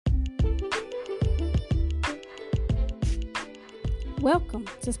Welcome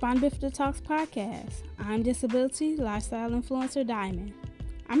to Spina Bifida Talks podcast. I'm disability lifestyle influencer Diamond.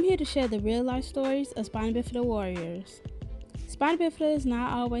 I'm here to share the real life stories of Spina Bifida warriors. Spina Bifida is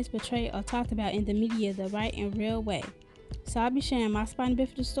not always portrayed or talked about in the media the right and real way. So I'll be sharing my Spina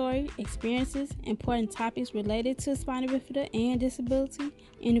Bifida story, experiences, important topics related to Spina Bifida and disability,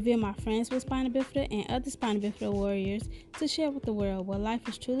 interview my friends with Spina Bifida and other Spina Bifida warriors to share with the world what life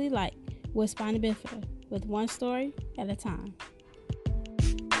is truly like with Spina Bifida, with one story at a time.